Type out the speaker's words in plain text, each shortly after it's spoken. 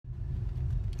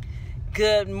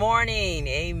Good morning.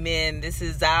 Amen. This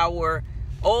is our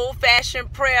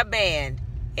old-fashioned prayer band.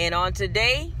 And on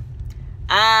today,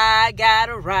 I got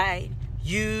a right.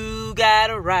 You got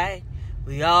a right.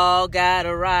 We all got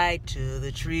a right to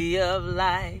the tree of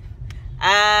life.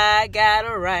 I got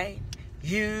a right.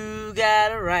 You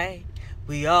got a right.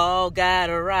 We all got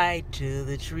a right to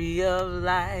the tree of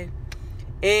life.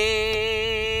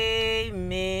 Amen.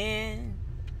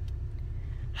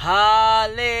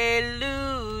 Hallelujah.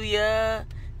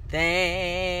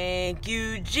 Thank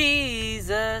you,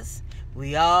 Jesus.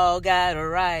 We all got a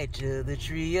right to the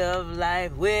tree of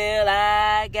life. Well,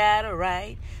 I got a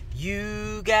right.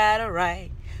 You got a right.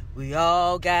 We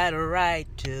all got a right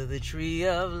to the tree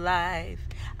of life.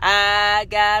 I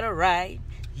got a right.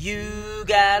 You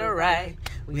got a right.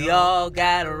 We all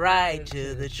got a right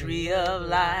to the tree of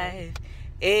life.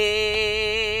 Amen.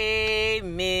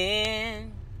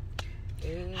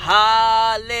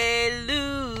 Hallelujah.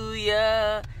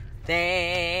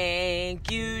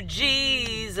 Thank you,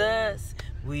 Jesus.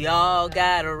 We all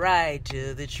got a right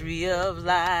to the tree of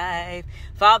life.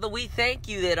 Father, we thank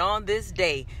you that on this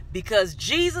day, because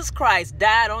Jesus Christ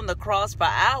died on the cross for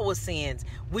our sins,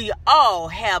 we all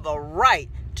have a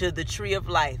right to the tree of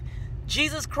life.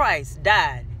 Jesus Christ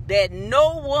died that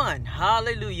no one,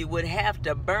 hallelujah, would have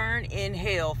to burn in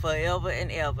hell forever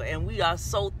and ever. And we are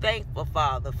so thankful,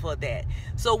 Father, for that.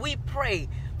 So we pray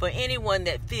for anyone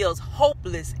that feels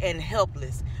hopeless and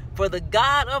helpless. For the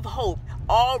God of hope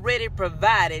already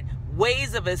provided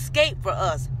ways of escape for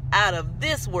us out of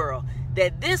this world.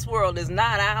 That this world is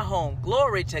not our home.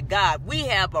 Glory to God. We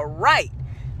have a right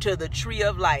to the tree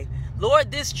of life.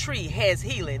 Lord, this tree has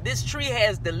healing. This tree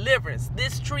has deliverance.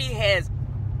 This tree has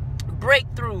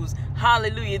breakthroughs.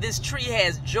 Hallelujah. This tree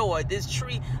has joy. This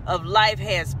tree of life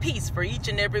has peace for each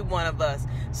and every one of us.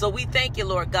 So we thank you,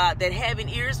 Lord God, that having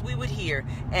ears we would hear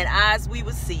and eyes we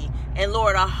would see, and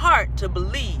Lord, a heart to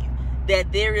believe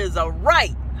that there is a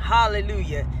right.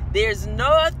 Hallelujah. There's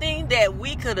nothing that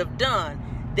we could have done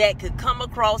that could come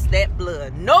across that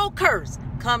blood. No curse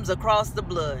comes across the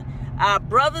blood. Our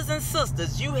brothers and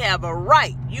sisters, you have a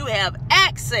right. You have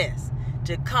access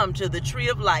to come to the tree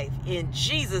of life. In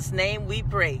Jesus' name we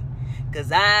pray.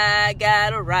 Because I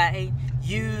got a right.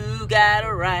 You got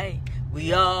a right.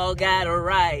 We all got a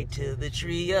right to the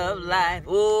tree of life.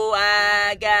 Oh,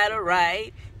 I got a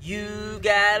right. You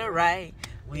got a right.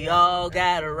 We all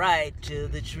got a right to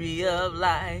the tree of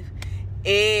life.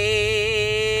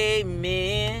 Amen.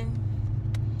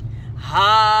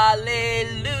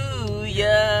 Hallelujah.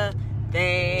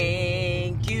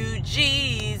 Thank you,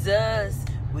 Jesus.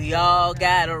 We all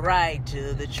got a right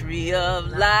to the tree of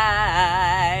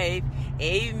life.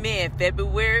 Amen.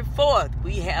 February 4th,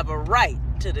 we have a right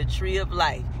to the tree of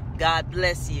life. God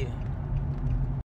bless you.